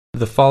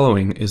The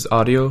following is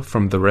audio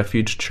from the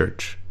Refuge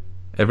Church.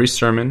 Every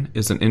sermon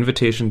is an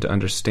invitation to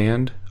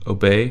understand,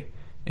 obey,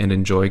 and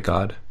enjoy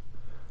God.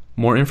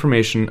 More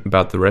information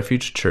about the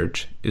Refuge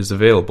Church is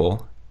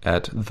available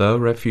at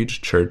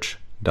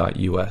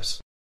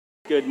therefugechurch.us.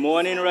 Good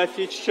morning,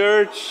 Refuge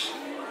Church.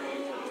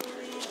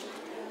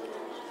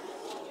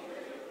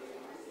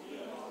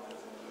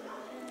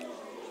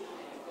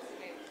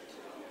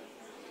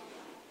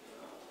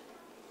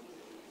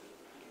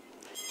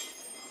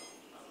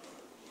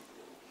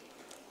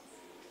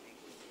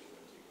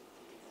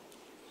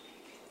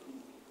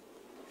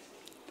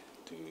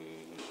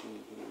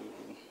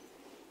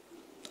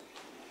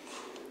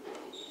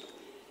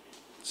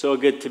 So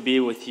good to be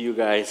with you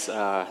guys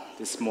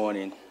this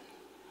morning.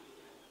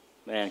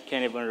 Man,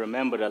 can't even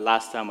remember the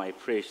last time I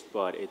preached,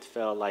 but it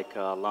felt like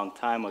a long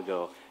time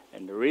ago.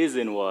 And the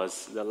reason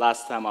was the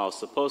last time I was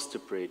supposed to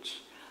preach,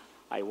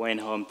 I went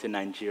home to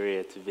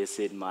Nigeria to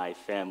visit my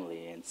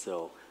family. And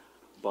so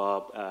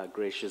Bob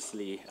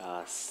graciously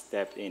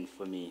stepped in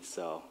for me.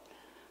 So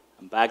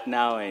I'm back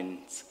now, and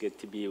it's good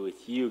to be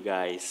with you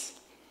guys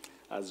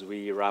as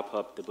we wrap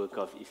up the book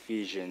of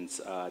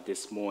Ephesians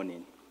this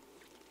morning.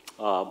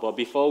 But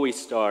before we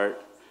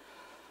start,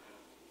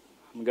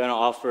 I'm going to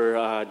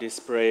offer this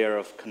prayer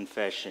of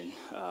confession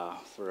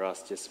for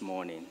us this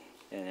morning.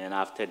 And then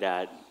after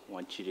that, I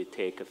want you to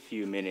take a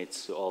few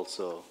minutes to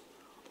also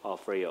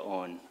offer your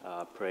own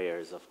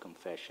prayers of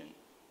confession.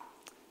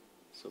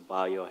 So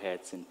bow your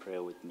heads in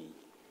prayer with me.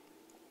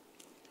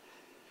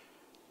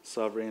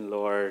 Sovereign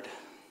Lord,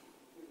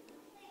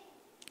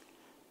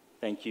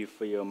 thank you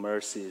for your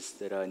mercies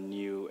that are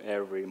new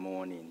every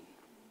morning.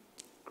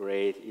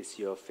 Great is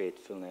your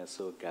faithfulness,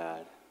 O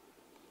God.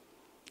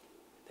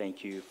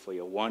 Thank you for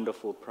your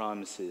wonderful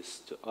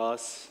promises to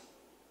us.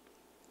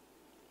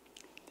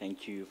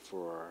 Thank you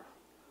for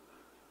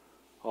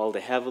all the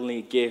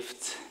heavenly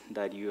gifts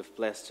that you have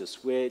blessed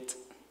us with.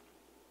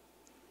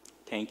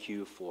 Thank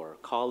you for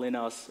calling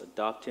us,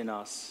 adopting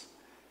us,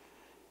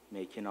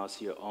 making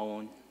us your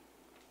own.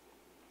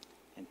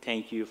 And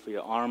thank you for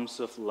your arms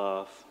of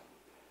love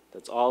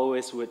that's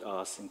always with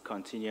us and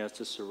continues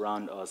to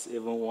surround us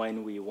even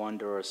when we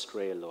wander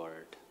astray,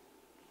 Lord.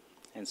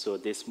 And so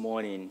this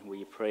morning,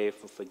 we pray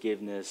for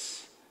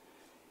forgiveness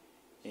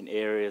in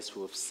areas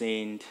we've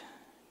sinned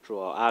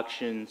through our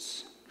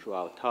actions, through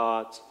our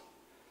thoughts.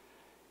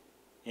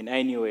 In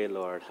any way,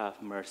 Lord,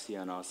 have mercy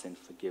on us and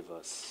forgive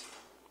us.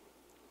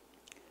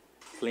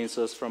 Cleanse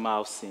us from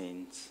our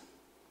sins,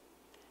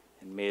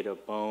 and may the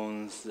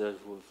bones that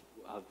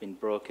have been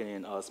broken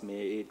in us,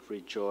 may it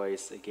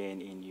rejoice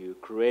again in you.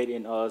 Create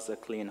in us a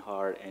clean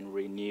heart and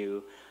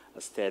renew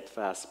a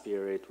steadfast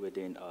spirit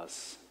within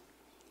us.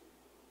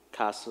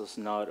 Cast us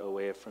not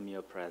away from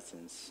your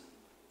presence,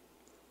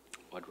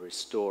 but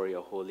restore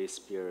your Holy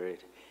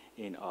Spirit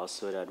in us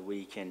so that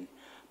we can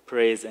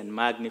praise and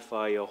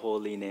magnify your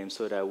holy name,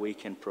 so that we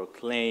can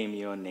proclaim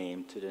your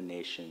name to the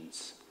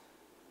nations,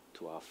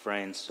 to our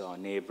friends, to our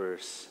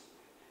neighbors,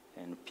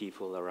 and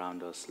people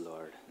around us,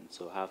 Lord. And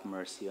so have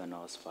mercy on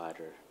us,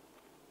 Father.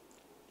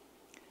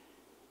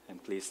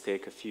 And please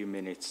take a few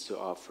minutes to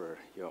offer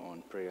your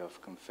own prayer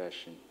of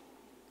confession.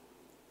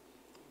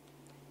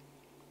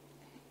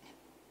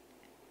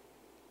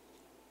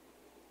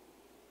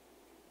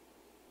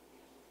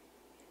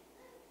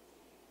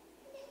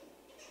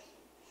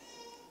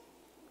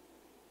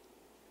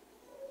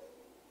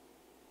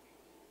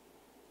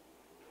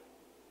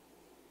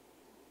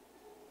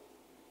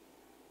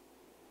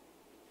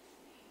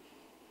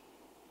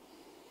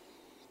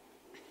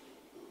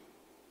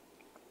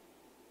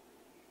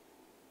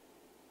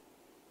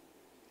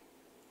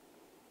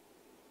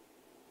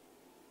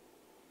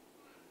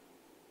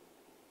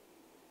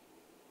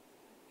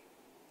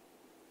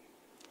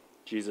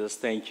 Jesus,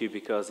 thank you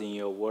because in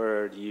your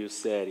word you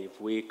said if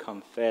we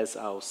confess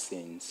our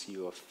sins,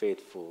 you are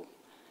faithful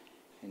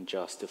and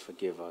just to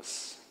forgive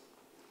us.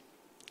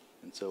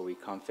 And so we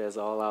confess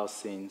all our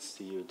sins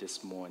to you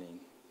this morning,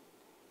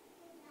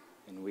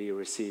 and we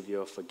receive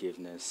your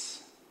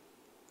forgiveness.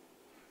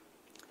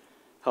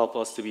 Help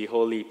us to be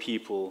holy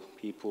people,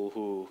 people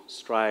who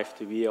strive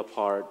to be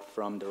apart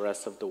from the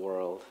rest of the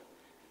world,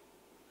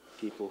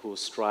 people who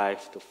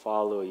strive to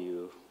follow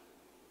you,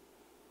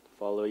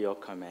 follow your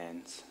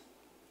commands,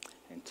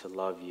 and to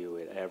love you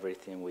with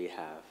everything we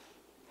have.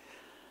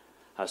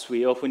 As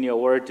we open your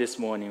word this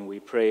morning, we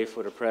pray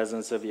for the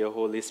presence of your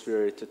Holy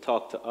Spirit to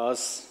talk to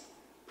us.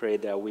 Pray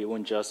that we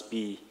won't just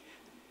be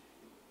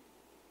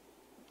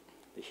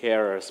the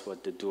hearers,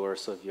 but the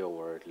doers of your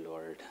word,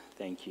 Lord.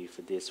 Thank you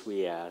for this,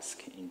 we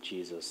ask in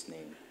Jesus'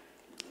 name.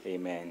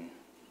 Amen.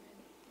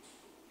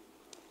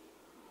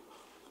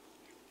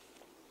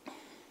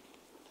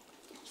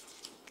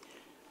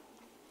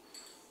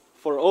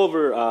 For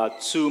over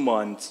 2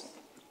 months,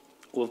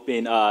 we've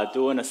been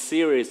doing a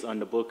series on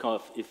the book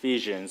of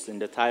Ephesians, and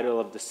the title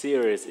of the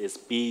series is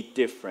Be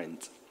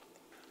Different.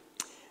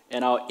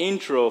 And our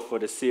intro for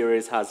the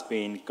series has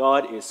been,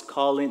 God is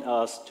calling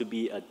us to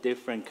be a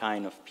different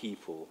kind of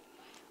people,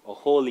 a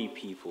holy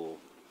people.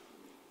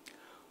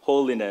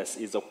 Holiness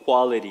is a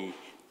quality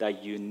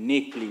that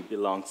uniquely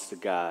belongs to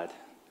God.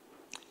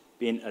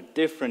 Being a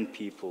different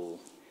people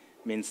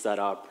means that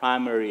our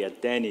primary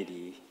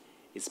identity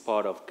is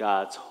part of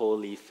God's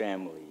holy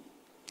family.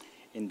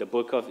 In the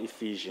book of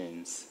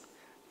Ephesians,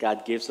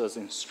 God gives us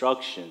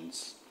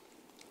instructions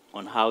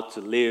on how to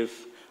live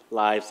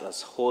lives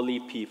as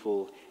holy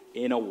people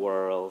in a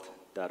world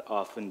that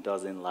often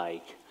doesn't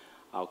like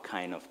our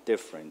kind of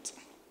different.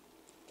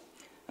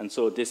 And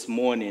so this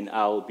morning,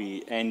 I'll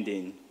be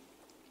ending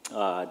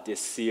this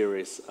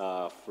series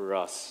for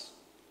us.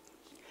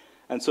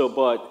 And so,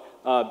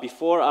 but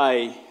before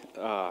I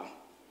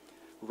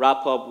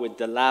wrap up with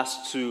the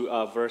last two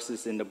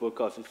verses in the book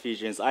of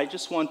Ephesians, I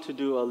just want to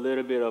do a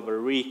little bit of a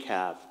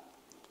recap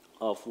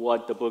of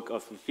what the book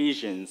of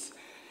Ephesians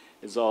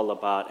is all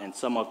about and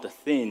some of the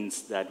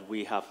things that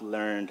we have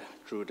learned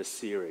through the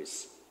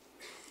series.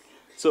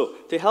 So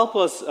to help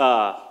us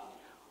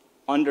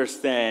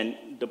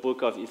understand the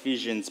book of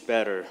Ephesians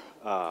better,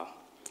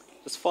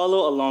 just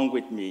follow along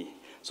with me.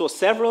 So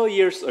several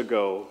years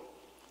ago,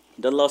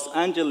 the Los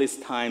Angeles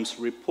Times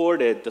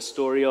reported the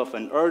story of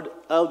an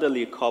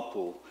elderly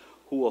couple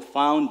who were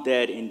found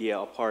dead in their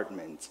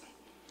apartment.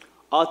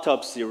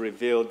 Autopsy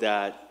revealed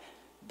that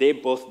they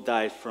both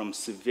died from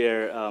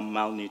severe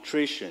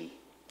malnutrition.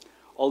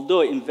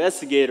 Although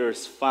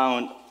investigators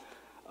found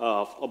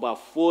about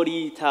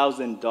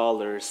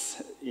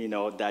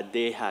 $40,000, that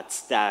they had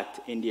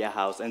stacked in their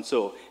house, and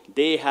so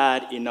they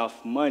had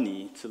enough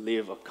money to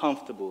live a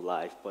comfortable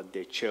life, but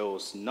they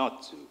chose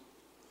not to.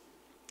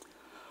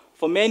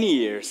 For many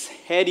years,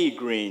 Hetty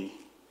Green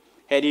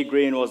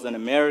was an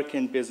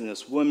American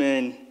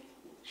businesswoman.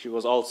 She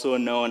was also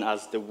known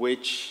as the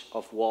Witch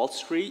of Wall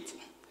Street.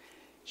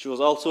 She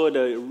was also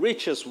the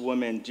richest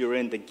woman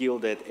during the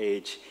Gilded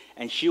Age,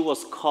 and she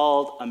was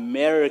called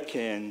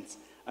America's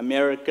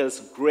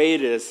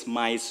greatest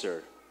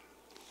miser.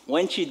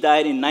 When she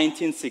died in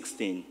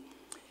 1916,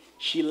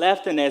 she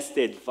left an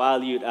estate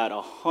valued at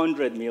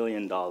 $100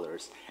 million,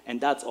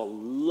 and that's a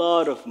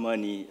lot of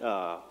money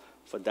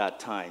for that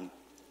time.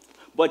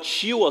 But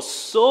she was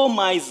so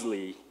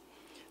miserly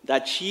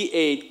that she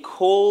ate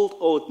cold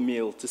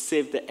oatmeal to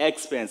save the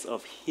expense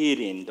of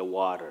heating the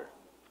water.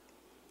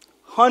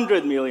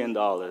 $100 million,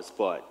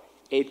 but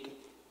ate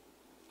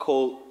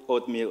cold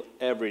oatmeal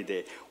every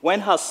day. When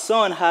her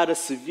son had a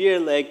severe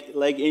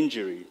leg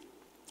injury,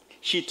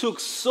 she took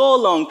so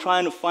long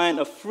trying to find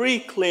a free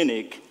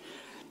clinic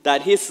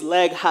that his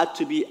leg had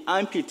to be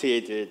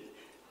amputated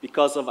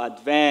because of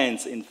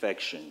advanced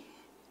infection.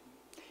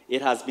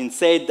 It has been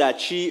said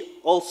that she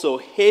also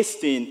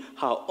hastened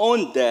her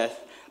own death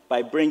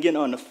by bringing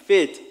on a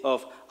fit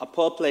of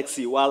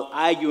apoplexy while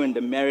arguing the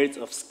merits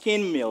of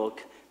skim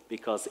milk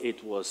because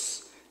it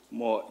was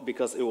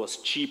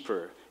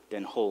cheaper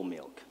than whole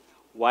milk.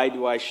 Why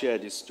do I share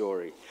this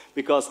story?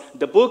 Because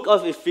the book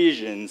of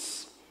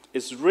Ephesians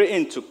is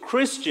written to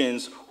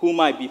Christians who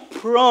might be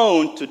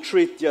prone to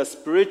treat their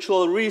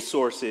spiritual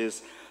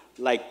resources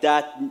like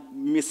that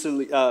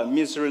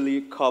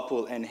miserly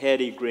couple and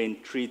Hetty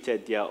Green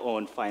treated their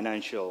own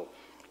financial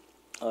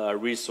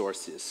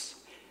resources.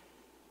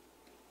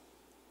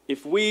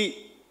 If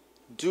we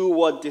do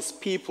what these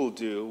people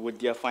do with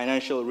their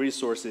financial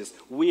resources,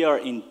 we are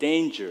in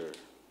danger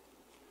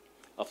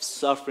of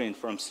suffering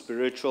from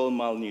spiritual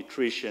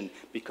malnutrition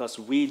because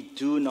we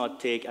do not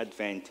take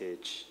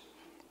advantage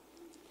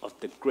of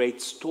the great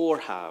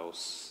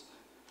storehouse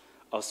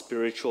of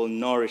spiritual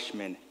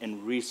nourishment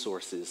and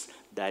resources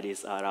that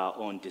is at our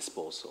own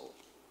disposal.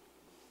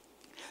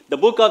 The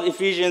book of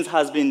Ephesians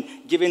has been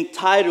given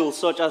titles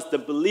such as the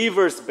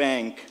Believer's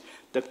Bank,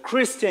 the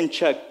Christian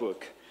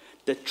Checkbook,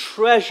 the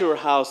Treasure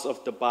House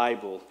of the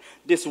Bible.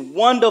 This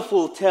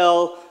wonderful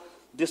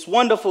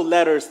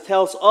letters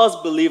tells us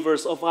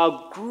believers of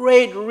our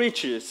great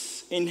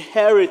riches,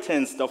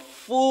 inheritance, the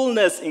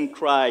fullness in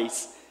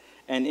Christ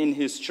and in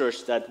his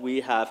church that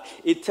we have.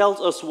 It tells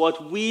us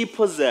what we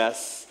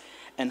possess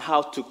and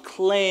how to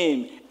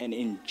claim and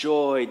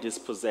enjoy these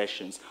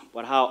possessions.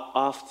 But how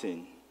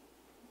often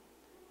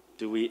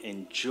do we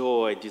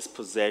enjoy these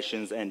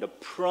possessions and the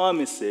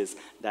promises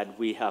that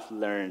we have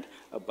learned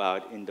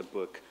about in the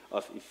book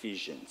of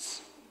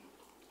Ephesians?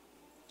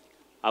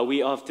 Are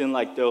we often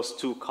like those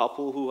two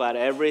couples who had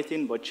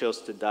everything but chose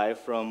to die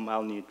from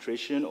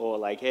malnutrition, or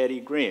like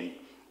Hetty Green?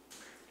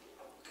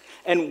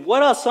 And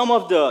what are some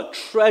of the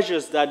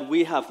treasures that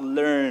we have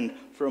learned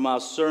from our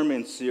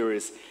sermon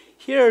series?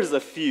 Here's a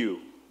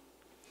few.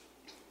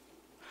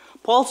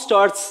 Paul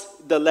starts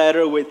the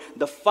letter with,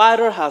 "The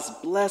Father has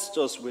blessed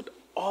us with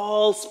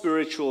all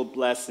spiritual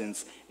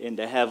blessings in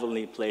the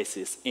heavenly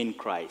places in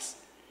Christ."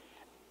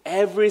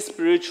 Every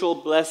spiritual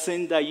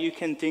blessing that you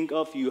can think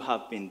of, you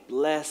have been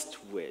blessed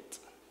with.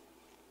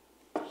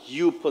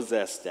 You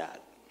possess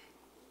that.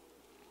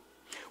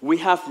 We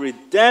have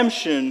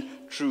redemption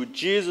through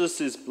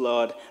Jesus'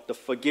 blood, the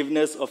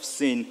forgiveness of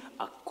sin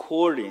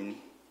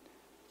according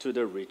to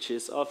the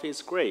riches of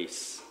his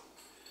grace.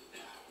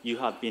 You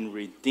have been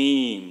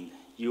redeemed.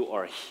 You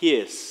are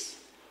his.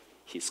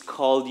 He's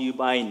called you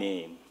by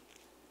name.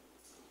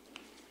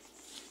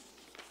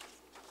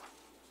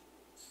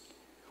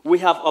 We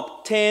have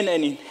obtained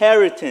an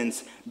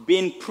inheritance,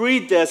 being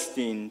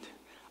predestined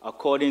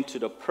according to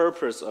the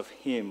purpose of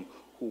him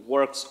who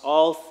works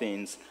all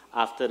things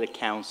after the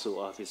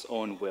counsel of his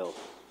own will.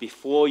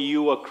 Before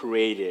you were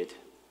created,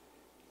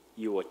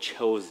 you were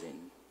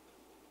chosen.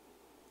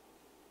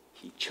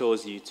 He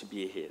chose you to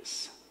be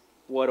his.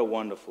 What a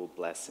wonderful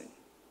blessing.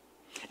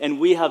 And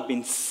we have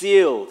been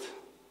sealed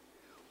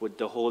with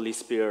the Holy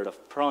Spirit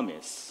of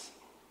promise.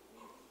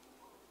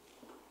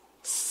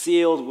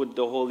 Sealed with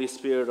the Holy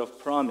Spirit of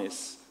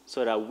promise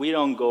so that we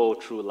don't go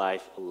through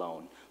life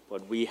alone,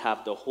 but we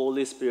have the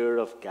Holy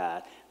Spirit of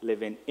God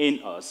living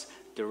in us,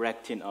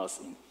 directing us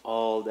in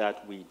all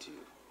that we do.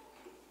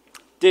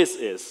 This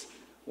is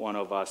one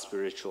of our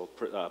spiritual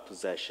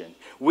possessions.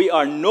 We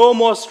are no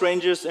more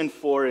strangers and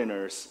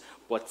foreigners,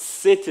 but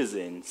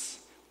citizens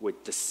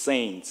with the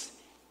saints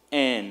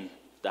and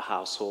the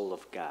household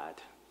of God.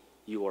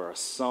 You are a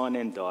son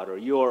and daughter.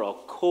 You are a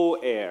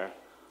co-heir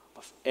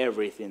of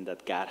everything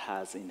that God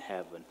has in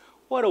heaven.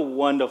 What a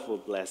wonderful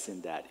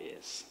blessing that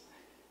is.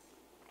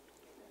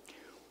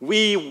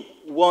 We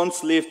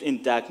once lived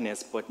in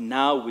darkness, but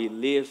now we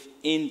live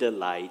in the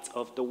light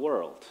of the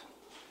world.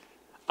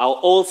 Our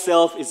old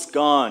self is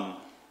gone.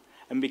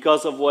 And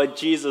because of what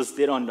Jesus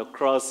did on the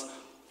cross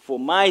for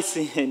my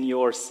sin and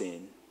your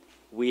sin,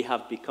 we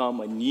have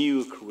become a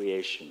new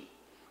creation.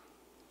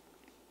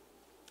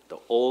 The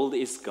old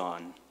is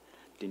gone,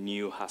 the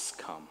new has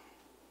come.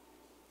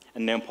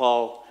 And then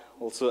Paul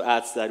also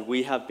adds that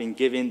we have been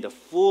given the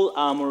full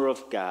armor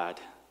of God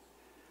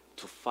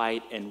to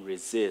fight and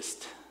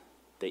resist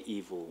the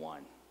evil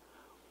one.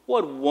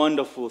 What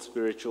wonderful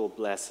spiritual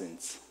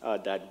blessings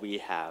that we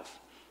have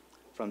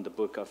from the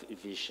book of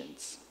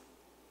Ephesians.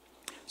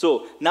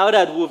 So now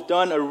that we've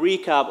done a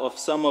recap of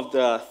some of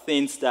the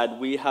things that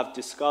we have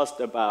discussed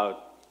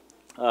about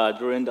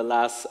during the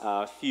last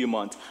few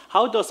months,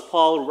 how does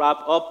Paul wrap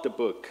up the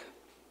book?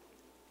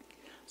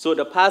 So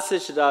the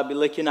passage that I'll be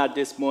looking at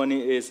this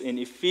morning is in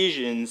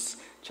Ephesians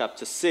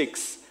chapter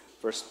 6,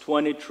 verse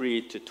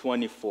 23 to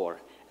 24.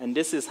 And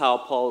this is how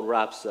Paul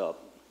wraps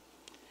up.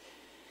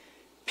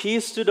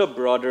 Peace to the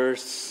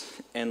brothers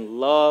and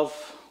love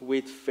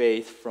with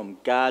faith from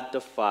God the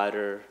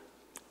Father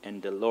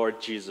and the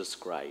Lord Jesus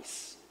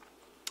Christ.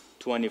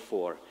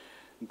 24.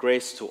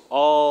 Grace to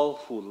all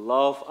who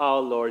love our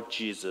Lord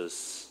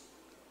Jesus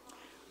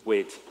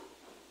with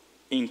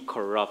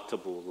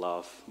incorruptible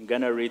love. I'm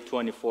going to read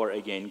 24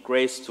 again.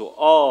 Grace to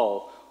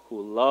all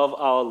who love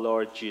our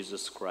Lord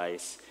Jesus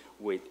Christ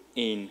with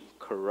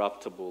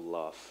incorruptible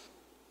love.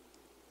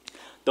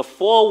 The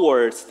 4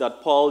 words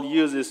that Paul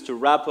uses to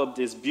wrap up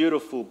this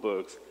beautiful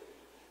book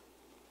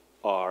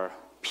are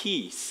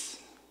peace.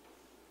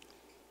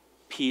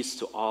 Peace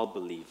to all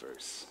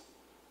believers.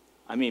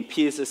 I mean,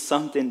 peace is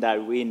something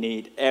that we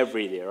need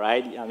every day,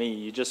 right? I mean,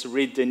 you just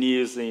read the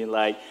news and you're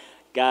like,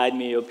 God,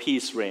 may your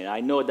peace reign.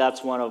 I know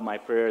that's one of my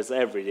prayers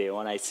every day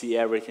when I see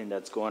everything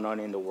that's going on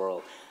in the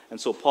world.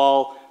 And so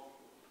Paul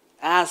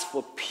asks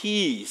for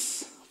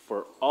peace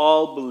for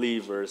all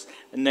believers.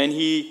 And then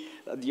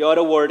the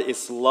other word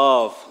is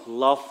love.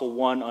 Love for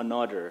one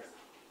another.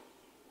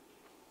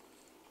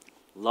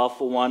 Love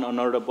for one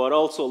another, but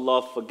also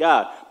love for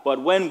God.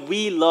 But when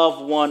we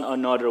love one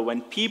another,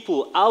 when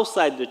people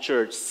outside the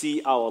church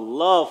see our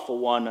love for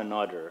one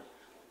another,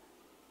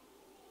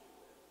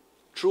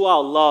 through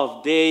our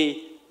love,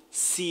 they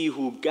see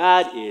who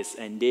God is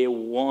and they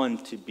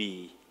want to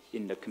be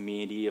in the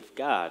community of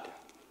God.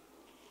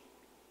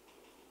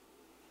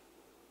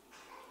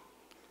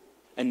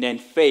 And then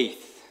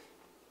faith.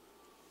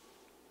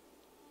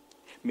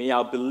 May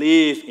our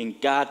belief in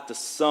God the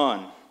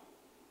Son,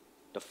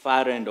 the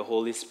Father, and the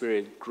Holy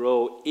Spirit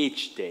grow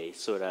each day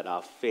so that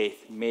our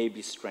faith may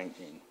be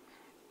strengthened.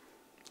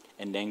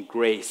 And then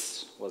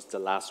grace was the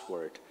last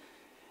word.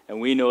 And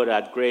we know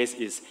that grace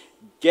is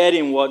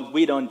getting what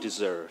we don't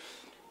deserve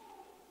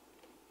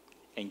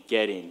and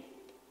getting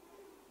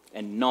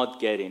and not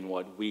getting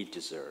what we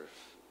deserve.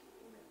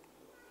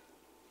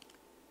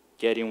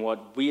 Getting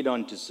what we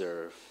don't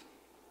deserve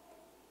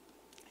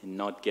and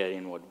not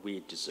getting what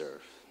we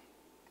deserve.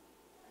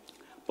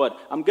 But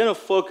I'm going to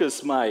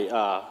focus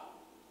my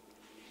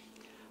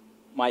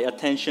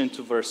attention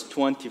to verse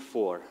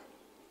 24.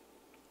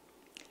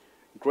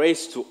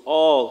 Grace to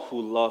all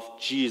who love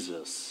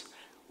Jesus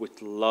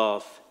with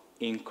love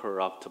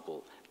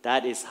incorruptible.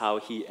 That is how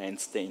he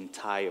ends the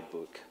entire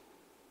book.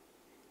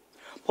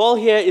 Paul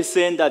here is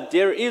saying that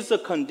there is a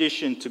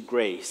condition to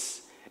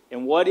grace.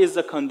 And what is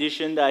the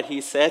condition that he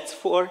sets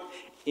for?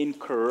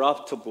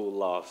 Incorruptible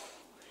love.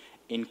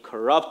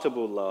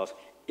 Incorruptible love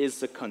is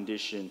the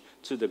condition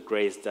to the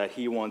grace that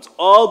he wants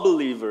all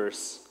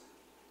believers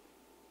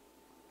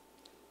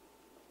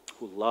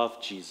who love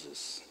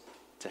Jesus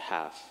to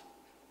have.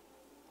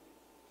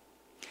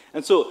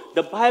 And so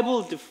the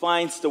Bible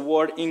defines the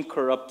word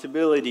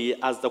incorruptibility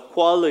as the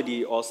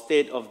quality or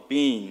state of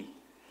being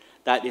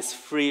that is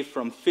free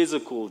from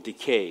physical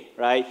decay,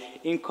 right?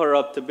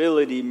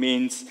 Incorruptibility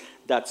means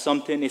that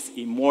something is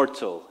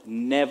immortal,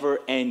 never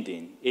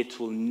ending. It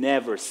will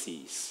never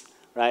cease.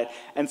 right?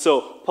 And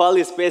so Paul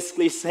is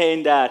basically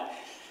saying that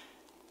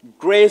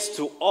grace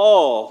to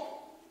all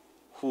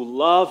who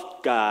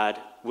love God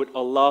with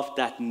a love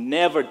that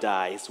never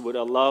dies, with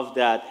a love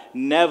that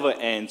never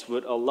ends,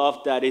 with a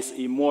love that is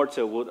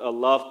immortal, with a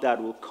love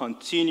that will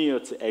continue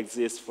to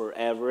exist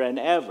forever and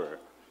ever.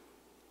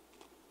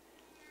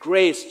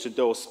 Grace to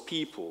those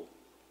people.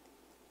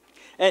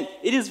 And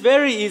it is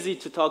very easy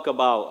to talk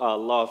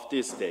about love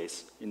these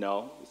days, you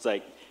know. It's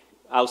like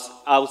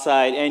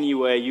outside,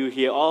 anywhere you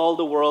hear, all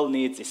the world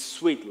needs is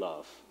sweet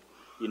love.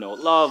 You know,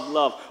 love,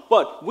 love.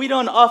 But we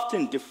don't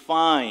often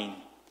define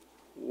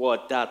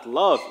what that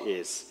love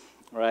is,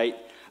 right?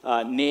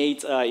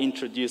 Nate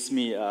introduced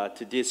me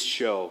to this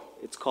show.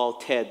 It's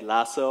called Ted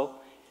Lasso.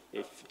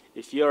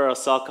 If you're a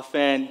soccer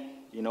fan,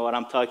 you know what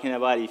I'm talking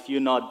about. If you're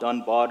not,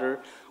 don't bother.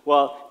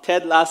 Well,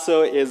 Ted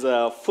Lasso is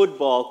a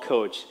football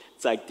coach.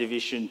 It's like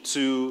Division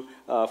II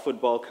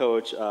football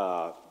coach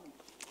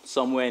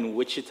somewhere in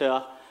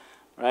Wichita,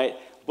 right?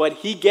 But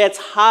he gets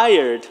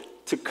hired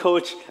to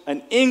coach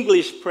an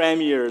English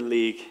Premier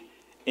League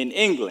in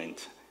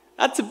England.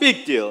 That's a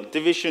big deal.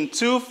 Division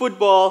II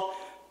football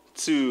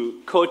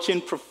to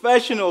coaching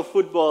professional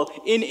football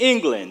in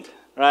England,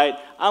 right?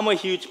 I'm a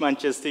huge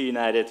Manchester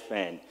United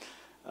fan.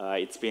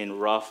 It's been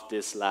rough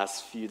this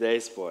last few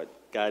days, but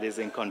God is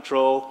in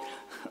control,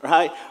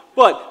 right?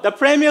 But the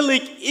Premier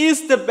League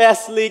is the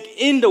best league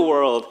in the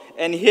world,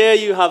 and here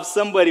you have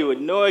somebody with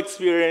no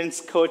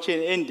experience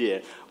coaching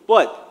India.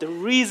 But the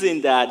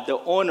reason that the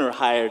owner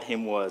hired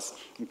him was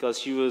because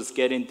she was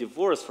getting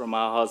divorced from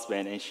her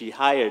husband, and she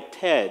hired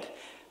Ted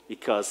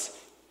because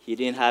he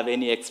didn't have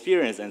any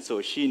experience, and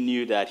so she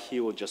knew that he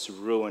would just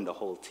ruin the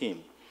whole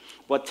team.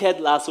 But Ted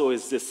Lasso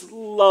is this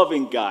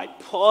loving guy,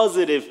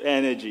 positive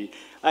energy.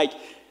 Like,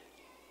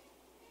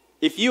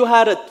 if you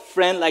had a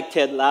friend like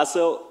Ted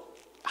Lasso,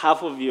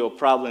 half of your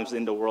problems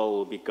in the world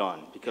will be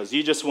gone because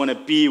you just want to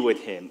be with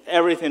him.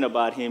 Everything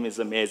about him is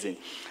amazing.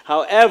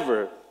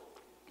 However,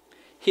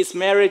 his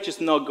marriage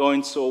is not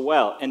going so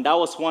well, and that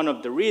was one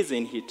of the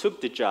reasons he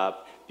took the job,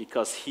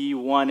 because he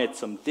wanted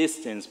some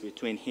distance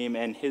between him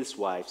and his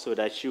wife so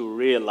that she would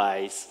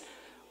realize,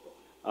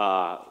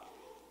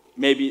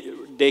 maybe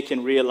they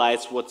can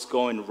realize what's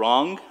going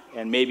wrong,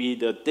 and maybe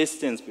the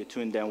distance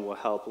between them will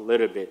help a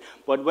little bit.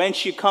 But when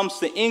she comes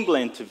to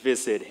England to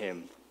visit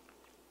him,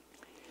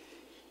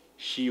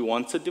 she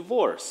wants a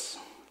divorce.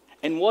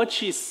 And what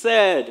she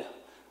said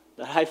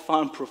that I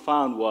found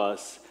profound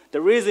was, the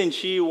reason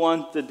she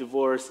wants the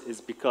divorce is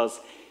because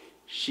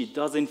she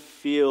doesn't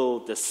feel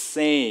the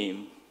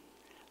same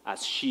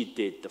as she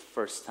did the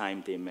first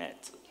time they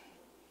met.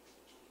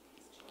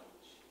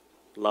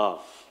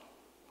 Love.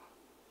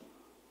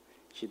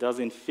 She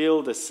doesn't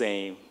feel the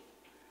same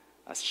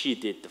as she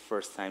did the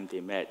first time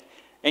they met.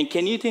 And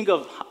can you think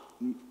of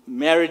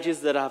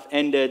marriages that have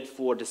ended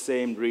for the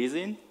same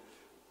reason,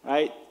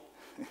 right?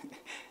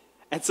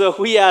 And so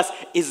we ask,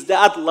 is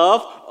that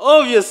love?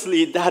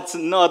 Obviously, that's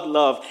not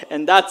love.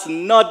 And that's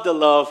not the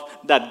love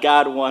that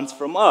God wants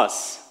from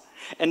us.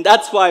 And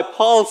that's why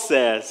Paul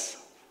says,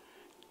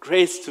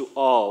 grace to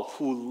all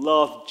who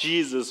love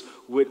Jesus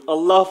with a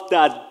love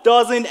that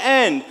doesn't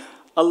end,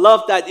 a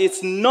love that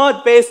is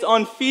not based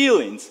on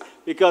feelings.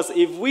 Because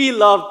if we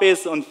love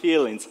based on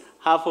feelings,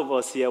 half of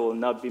us here will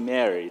not be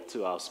married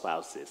to our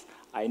spouses.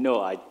 I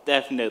know, I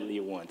definitely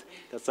won't.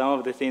 Because some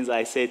of the things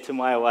I say to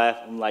my wife,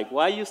 I'm like,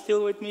 why are you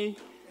still with me?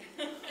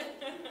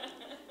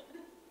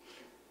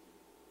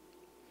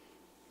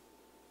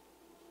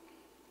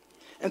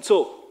 And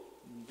so,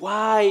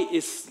 why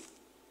is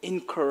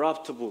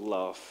incorruptible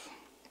love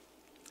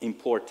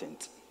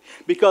important?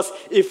 Because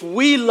if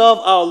we love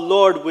our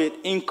Lord with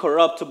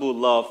incorruptible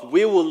love,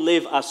 we will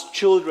live as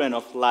children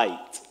of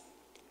light,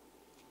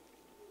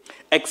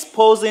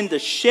 exposing the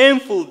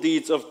shameful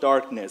deeds of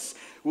darkness.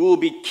 We will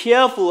be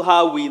careful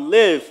how we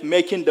live,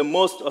 making the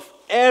most of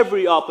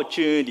every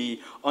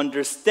opportunity,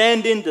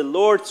 understanding the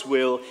Lord's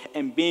will,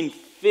 and being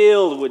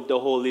filled with the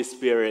Holy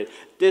Spirit.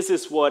 This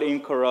is what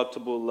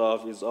incorruptible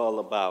love is all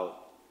about.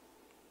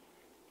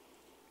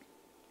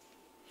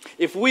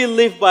 If we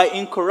live by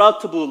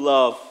incorruptible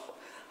love,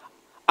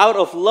 out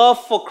of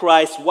love for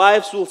Christ,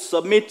 wives will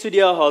submit to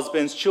their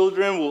husbands,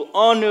 children will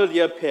honor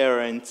their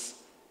parents,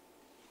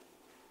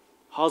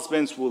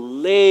 husbands will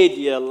lay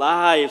their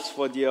lives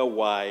for their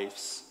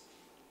wives,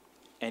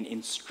 and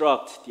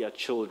instruct their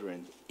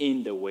children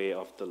in the way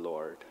of the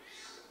Lord.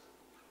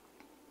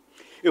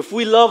 If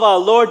we love our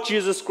Lord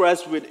Jesus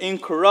Christ with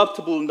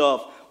incorruptible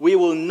love, we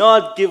will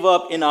not give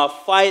up in our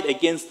fight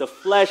against the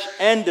flesh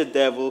and the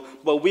devil,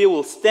 but we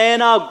will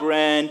stand our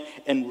ground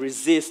and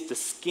resist the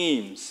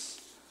schemes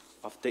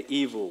of the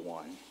evil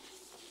one.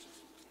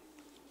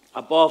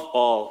 Above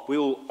all, we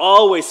will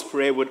always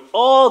pray with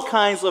all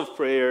kinds of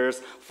prayers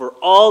for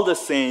all the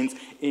saints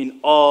in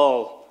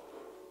all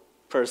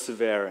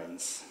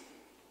perseverance.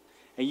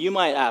 And you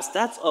might ask,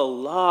 that's a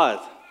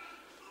lot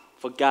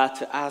for God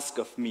to ask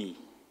of me.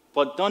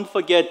 But don't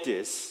forget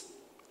this.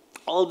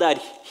 All that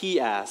he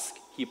asks,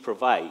 he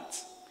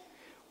provides.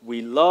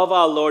 We love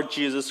our Lord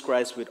Jesus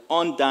Christ with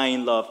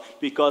undying love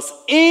because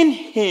in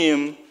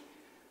him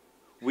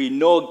We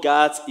know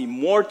God's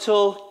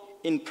immortal,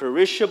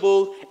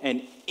 imperishable,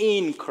 and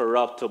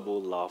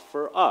incorruptible love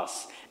for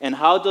us. And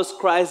how does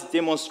Christ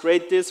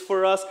demonstrate this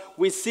for us?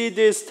 We see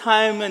this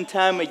time and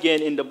time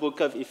again in the book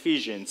of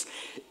Ephesians.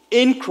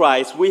 In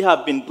Christ, we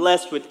have been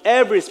blessed with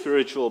every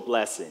spiritual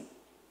blessing.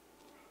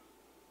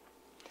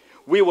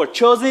 We were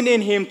chosen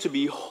in him to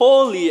be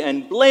holy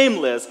and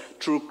blameless.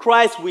 Through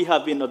Christ, we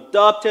have been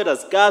adopted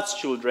as God's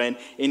children.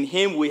 In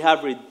him, we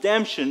have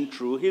redemption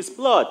through his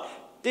blood.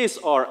 These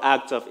are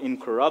acts of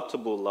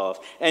incorruptible love.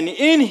 And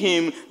in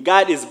him,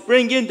 God is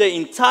bringing the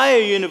entire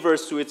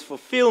universe to its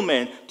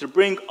fulfillment, to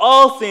bring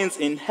all things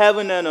in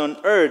heaven and on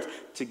earth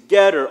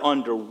together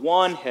under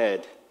one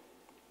head,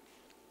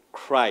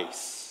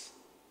 Christ.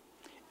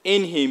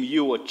 In him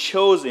you were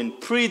chosen,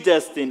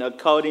 predestined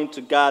according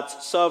to God's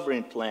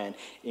sovereign plan.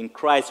 In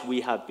Christ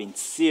we have been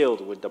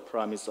sealed with the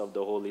promise of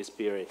the Holy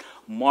Spirit,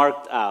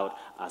 marked out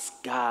as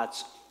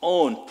God's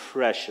own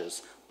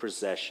precious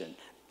possession.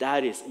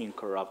 That is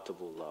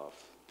incorruptible love.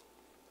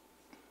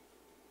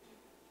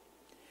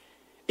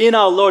 In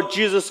our Lord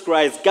Jesus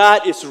Christ,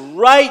 God is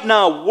right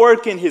now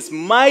working his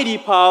mighty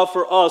power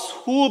for us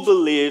who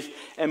believe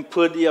and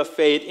put their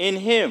faith in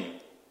him.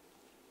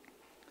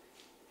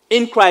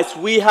 In Christ,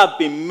 we have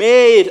been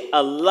made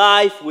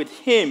alive with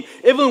him.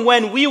 Even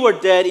when we were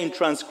dead in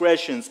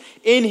transgressions,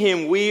 in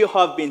him we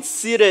have been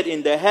seated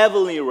in the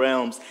heavenly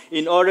realms,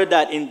 in order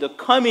that in the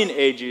coming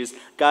ages,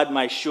 God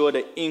might show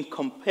the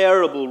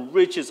incomparable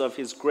riches of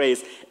his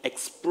grace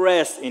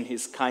expressed in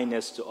his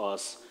kindness to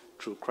us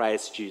through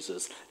Christ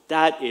Jesus.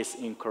 That is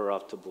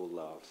incorruptible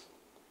love.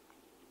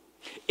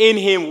 In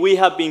him we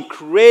have been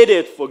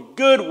created for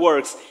good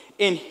works.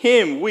 In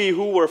him we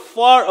who were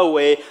far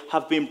away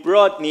have been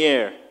brought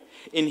near.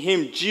 In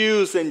him,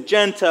 Jews and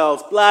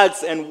Gentiles,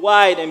 blacks and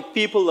white, and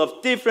people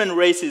of different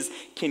races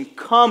can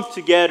come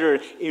together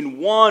in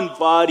one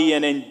body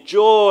and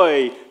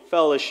enjoy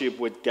fellowship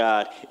with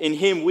God. In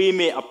him, we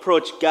may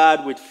approach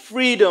God with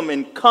freedom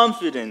and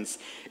confidence.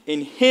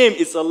 In him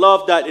is a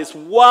love that is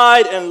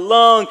wide and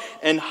long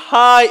and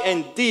high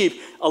and deep,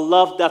 a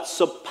love that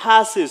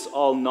surpasses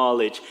all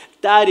knowledge.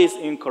 That is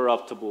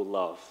incorruptible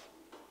love.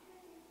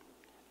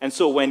 And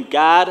so when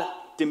God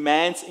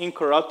demands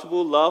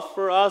incorruptible love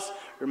for us,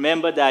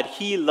 remember that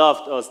he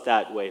loved us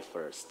that way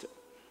first.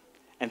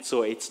 And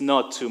so it's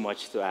not too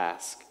much to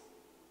ask.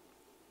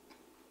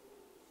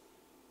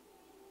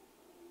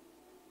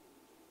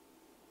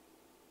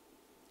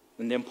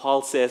 And then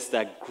Paul says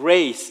that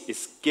grace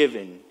is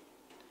given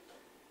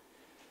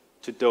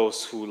to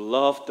those who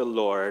love the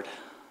Lord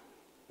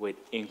with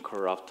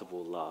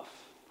incorruptible love.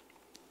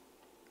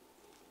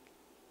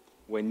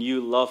 When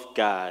you love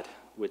God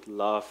with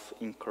love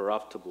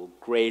incorruptible,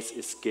 grace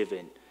is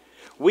given.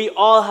 We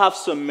all have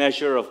some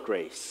measure of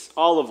grace,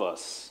 all of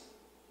us.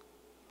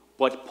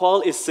 But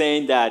Paul is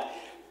saying that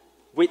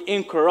with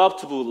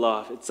incorruptible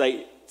love, it's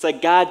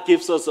like God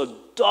gives us a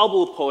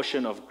double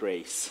portion of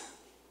grace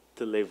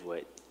to live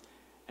with.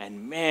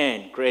 And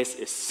man, grace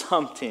is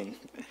something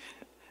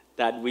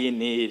that we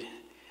need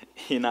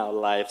in our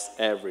lives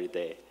every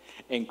day.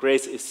 And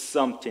grace is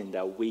something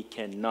that we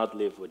cannot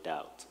live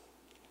without.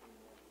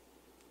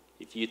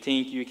 If you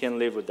think you can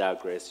live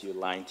without grace, you're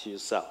lying to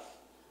yourself.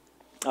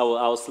 I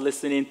was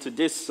listening to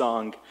this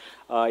song.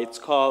 It's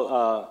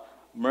called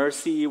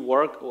Mercy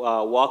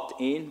Walked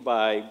In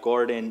by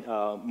Gordon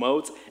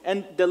Motes.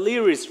 And the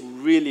lyrics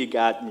really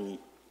got me.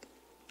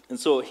 And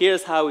so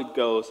here's how it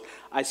goes.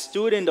 I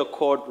stood in the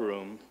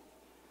courtroom.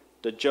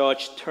 The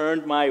judge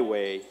turned my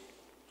way.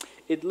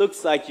 It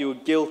looks like you're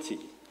guilty.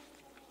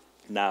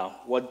 Now,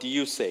 what do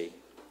you say?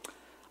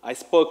 I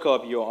spoke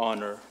up, Your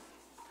Honor.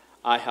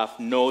 I have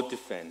no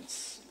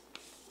defense.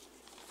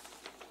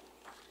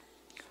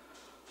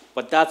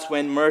 But that's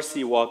when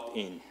Mercy walked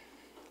in.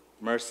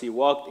 Mercy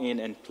walked in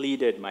and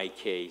pleaded my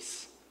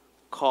case,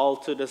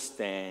 called to the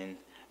stand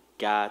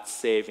God's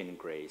saving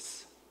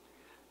grace.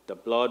 The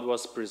blood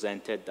was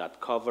presented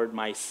that covered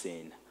my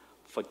sin,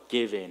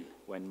 forgiven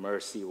when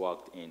Mercy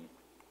walked in.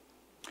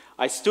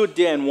 I stood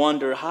there and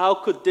wondered, how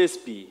could this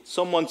be?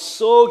 Someone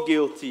so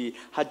guilty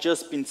had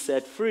just been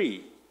set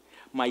free.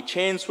 My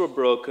chains were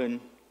broken.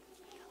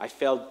 I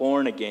felt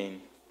born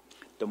again.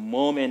 The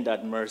moment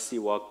that Mercy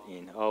walked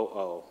in,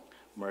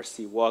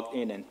 Mercy walked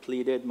in and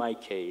pleaded my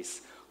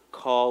case,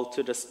 called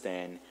to the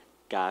stand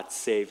God's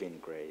saving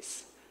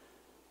grace.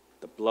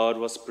 The blood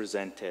was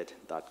presented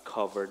that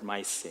covered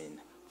my sin,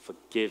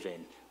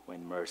 forgiven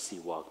when Mercy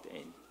walked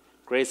in.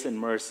 Grace and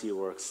mercy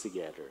works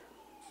together.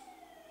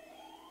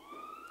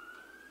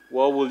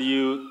 What will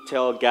you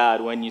tell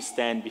God when you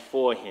stand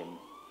before him?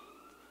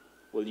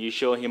 Will you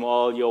show him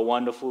all your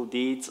wonderful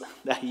deeds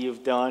that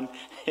you've done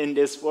in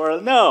this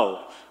world?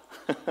 No.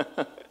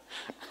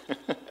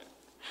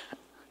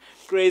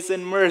 Grace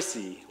and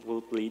mercy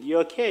will plead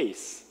your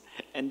case.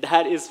 And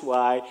that is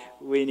why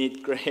we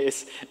need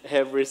grace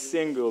every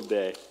single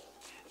day.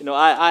 You know,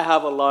 I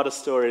have a lot of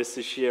stories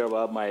to share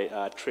about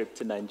my trip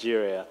to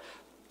Nigeria.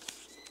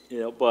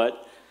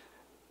 But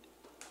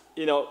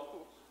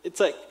it's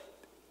like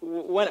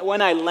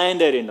when I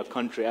landed in the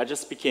country, I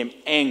just became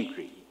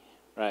angry.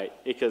 right?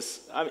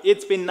 Because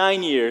it's been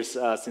 9 years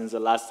since the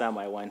last time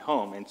I went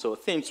home, and so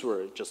things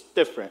were just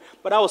different.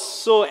 But I was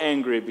so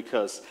angry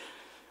because,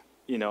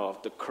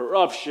 of the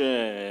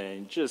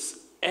corruption, just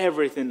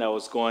everything that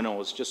was going on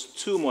was just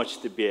too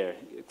much to bear,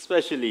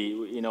 especially,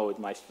 with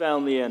my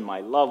family and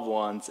my loved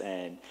ones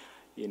and,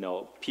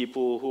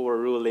 people who were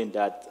ruling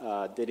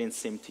that didn't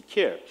seem to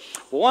care.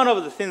 But one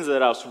of the things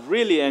that I was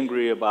really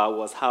angry about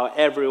was how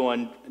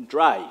everyone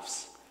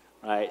drives,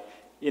 right?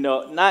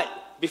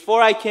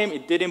 Before I came,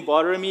 it didn't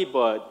bother me,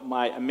 but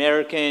my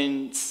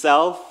American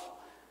self,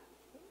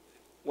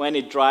 when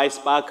it drives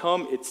back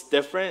home, it's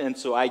different, and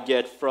so I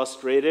get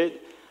frustrated.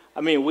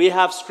 I mean, we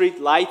have street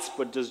lights,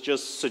 but there's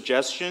just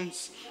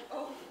suggestions.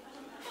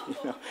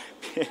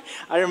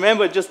 I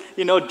remember just,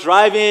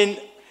 driving,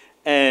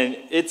 and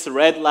it's a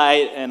red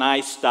light, and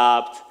I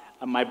stopped,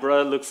 and my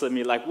brother looks at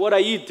me like, "What are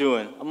you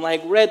doing?" I'm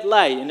like, "Red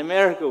light. In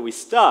America, we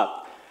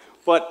stop."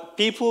 But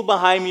people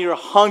behind me are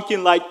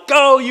honking like,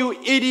 "Go, you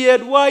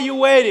idiot, why are you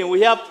waiting? We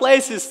have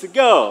places to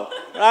go,"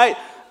 right?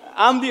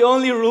 I'm the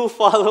only rule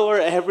follower,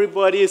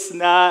 everybody is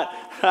not,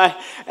 right?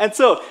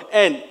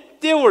 And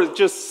there were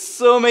just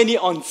so many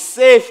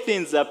unsafe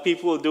things that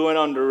people were doing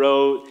on the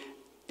road.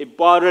 It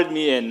bothered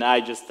me, and I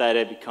just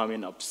started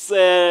becoming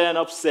upset.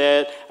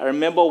 I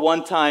remember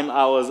one time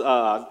I was,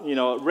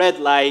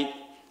 red light,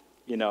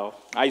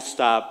 I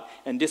stopped,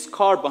 and this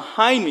car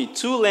behind me,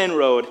 2-lane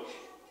road,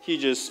 he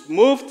just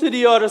moved to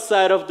the other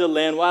side of the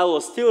lane while it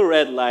was still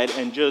red light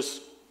and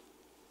just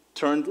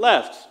turned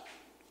left.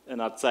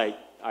 And I was like,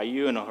 "Are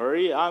you in a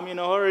hurry?" I'm in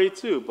a hurry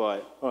too,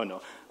 but oh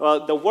no.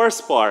 Well, the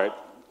worst part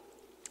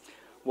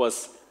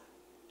was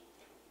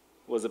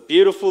a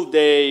beautiful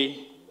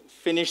day,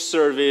 finished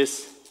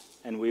service,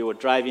 and we were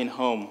driving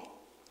home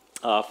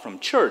from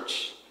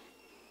church.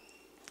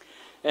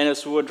 And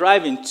as we were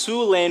driving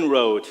 2-lane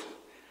road,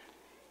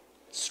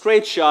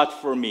 straight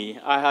shot for me,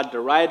 I had the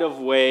right of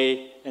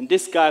way, and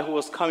this guy who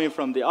was coming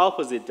from the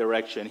opposite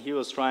direction, he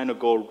was trying to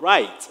go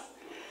right.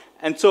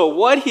 And so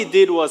what he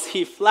did was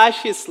he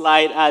flashed his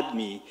light at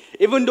me.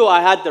 Even though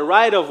I had the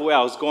right of way,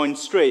 I was going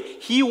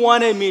straight. He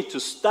wanted me to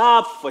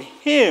stop for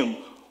him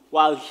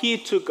while he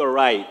took a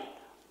right.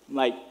 I'm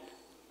like,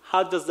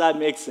 how does that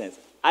make sense?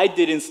 I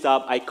didn't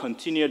stop. I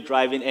continued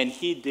driving, and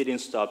he didn't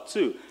stop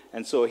too.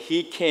 And so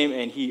he came,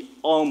 and he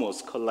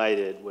almost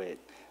collided with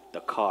the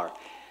car.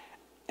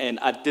 And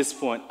at this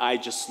point, I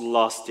just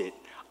lost it.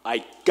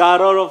 I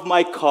got out of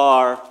my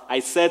car. I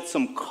said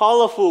some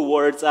colorful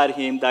words at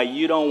him that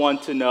you don't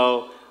want to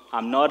know.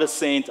 I'm not a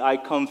saint, I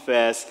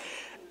confess.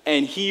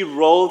 And he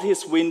rolled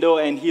his window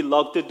and he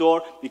locked the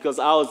door because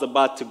I was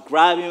about to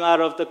grab him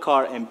out of the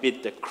car and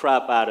beat the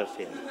crap out of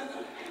him.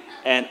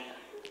 And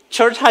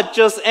church had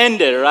just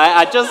ended, right?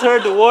 I just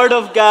heard the word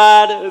of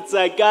God. It's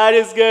like, God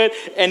is good.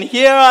 And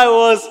here I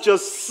was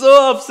just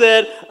so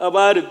upset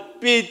about to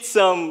beat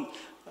somebody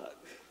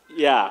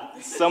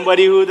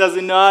who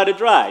doesn't know how to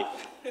drive.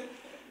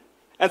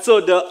 And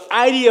so the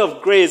idea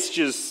of grace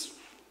just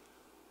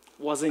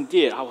wasn't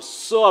there. I was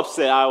so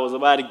upset. I was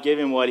about to give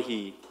him what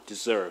he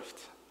deserved.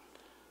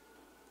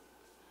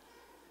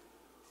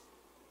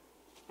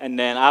 And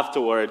then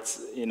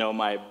afterwards,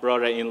 my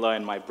brother-in-law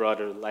and my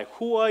brother like,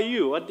 "Who are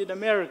you? What did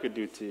America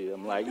do to you?"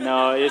 I'm like,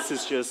 "No, this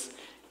is just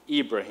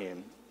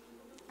Ibrahim."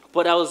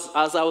 But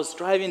as I was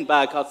driving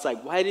back, I was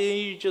like, "Why didn't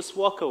you just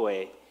walk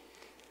away?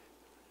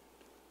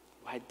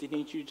 Why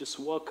didn't you just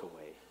walk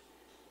away?"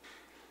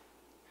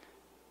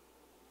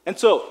 And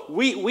so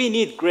we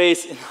need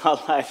grace in our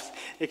lives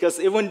because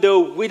even though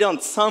we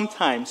don't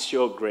sometimes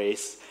show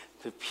grace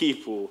to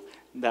people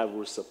that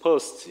we're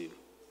supposed to,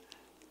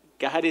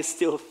 God is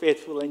still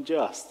faithful and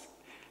just.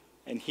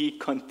 And he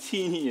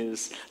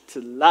continues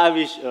to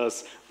lavish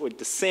us with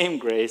the same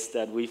grace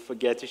that we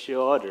forget to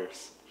show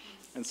others.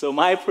 And so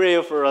my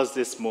prayer for us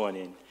this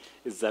morning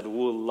is that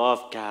we'll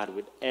love God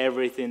with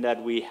everything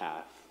that we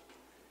have.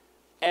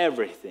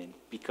 Everything,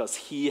 because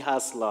he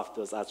has loved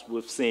us, as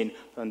we've seen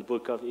from the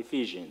book of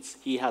Ephesians.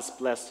 He has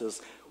blessed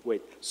us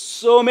with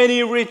so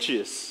many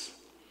riches.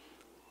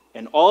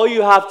 And all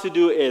you have to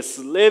do is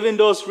live in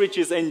those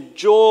riches,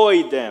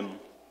 enjoy them.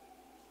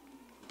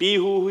 Be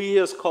who he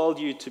has called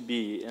you to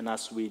be. And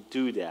as we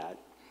do that,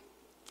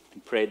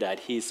 we pray that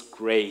his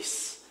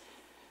grace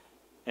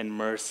and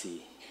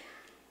mercy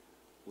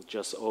will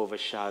just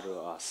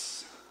overshadow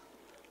us.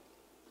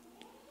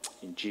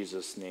 In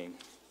Jesus' name.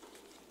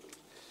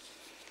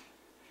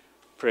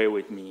 Pray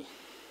with me.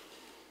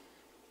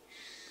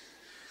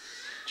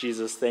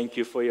 Jesus, thank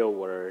you for your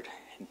word,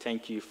 and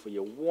thank you for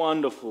your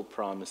wonderful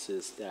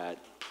promises that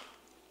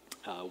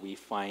we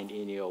find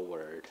in your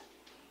word.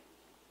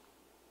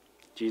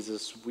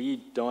 Jesus, we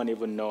don't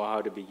even know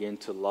how to begin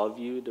to love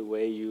you the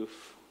way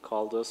you've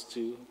called us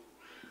to.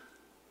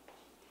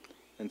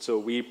 And so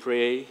we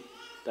pray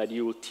that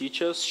you will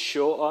teach us,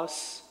 show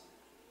us.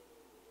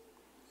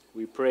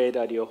 We pray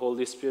that your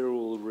Holy Spirit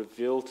will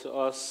reveal to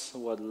us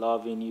what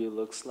love in you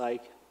looks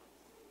like.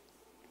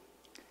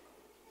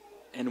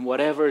 And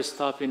whatever is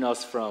stopping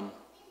us from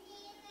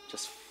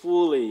just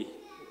fully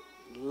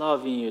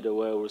loving you the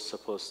way we're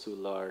supposed to,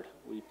 Lord,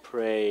 we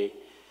pray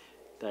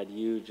that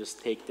you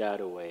just take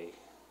that away.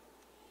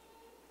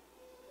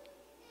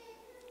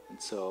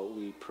 And so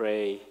we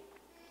pray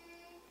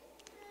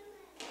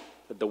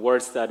that the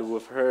words that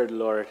we've heard,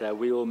 Lord, that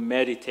we will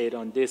meditate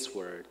on these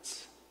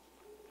words.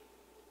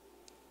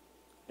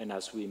 And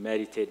as we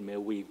meditate, may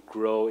we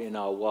grow in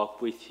our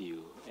walk with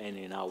you and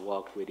in our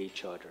walk with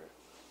each other.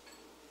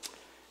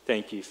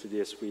 Thank you for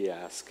this, we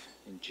ask.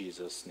 In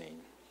Jesus'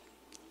 name,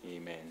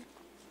 amen.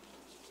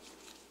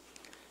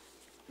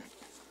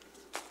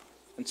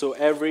 And so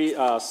every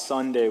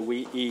Sunday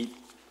we eat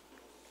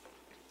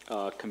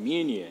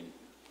communion.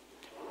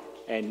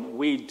 And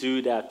we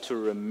do that to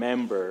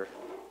remember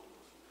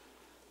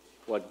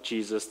what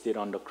Jesus did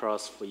on the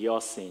cross for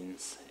your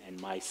sins and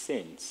my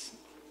sins.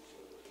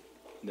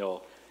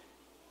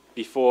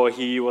 Before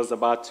he was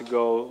about to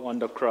go on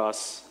the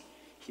cross,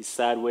 he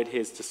sat with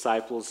his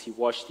disciples, he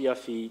washed their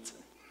feet,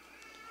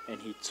 and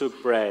he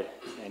took bread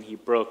and he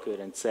broke it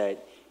and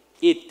said,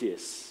 "Eat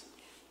this.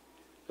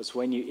 Because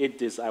when you eat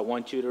this, I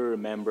want you to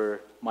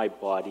remember my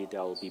body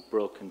that will be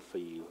broken for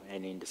you."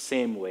 And in the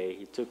same way,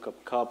 he took a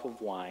cup of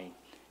wine,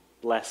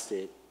 blessed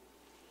it,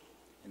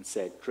 and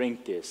said,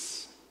 "Drink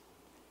this,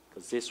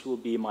 because this will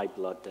be my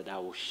blood that I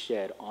will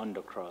shed on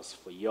the cross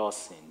for your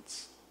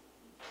sins.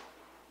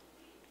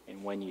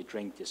 And when you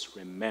drink this,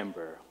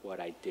 remember what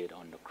I did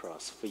on the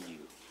cross for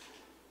you."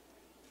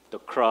 The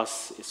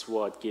cross is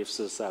what gives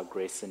us our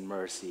grace and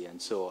mercy.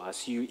 And so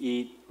as you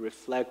eat,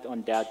 reflect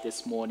on that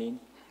this morning.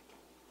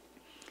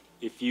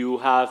 If you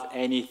have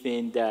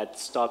anything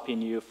that's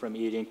stopping you from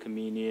eating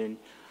communion,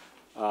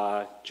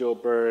 Joe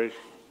Berg,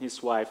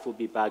 his wife, will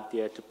be back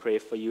there to pray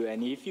for you.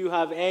 And if you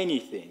have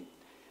anything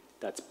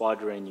that's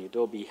bothering you,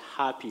 they'll be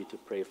happy to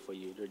pray for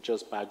you. They're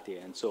just back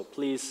there. And so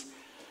please,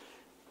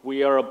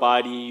 we are a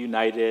body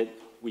united.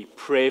 We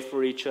pray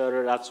for each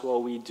other. That's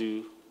what we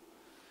do.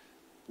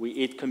 We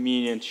eat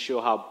communion to show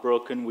how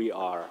broken we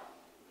are.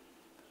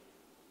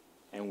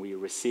 And we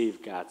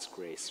receive God's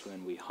grace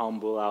when we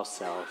humble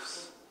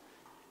ourselves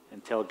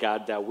and tell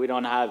God that we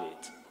don't have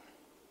it.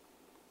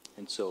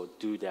 And so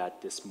do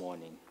that this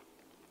morning.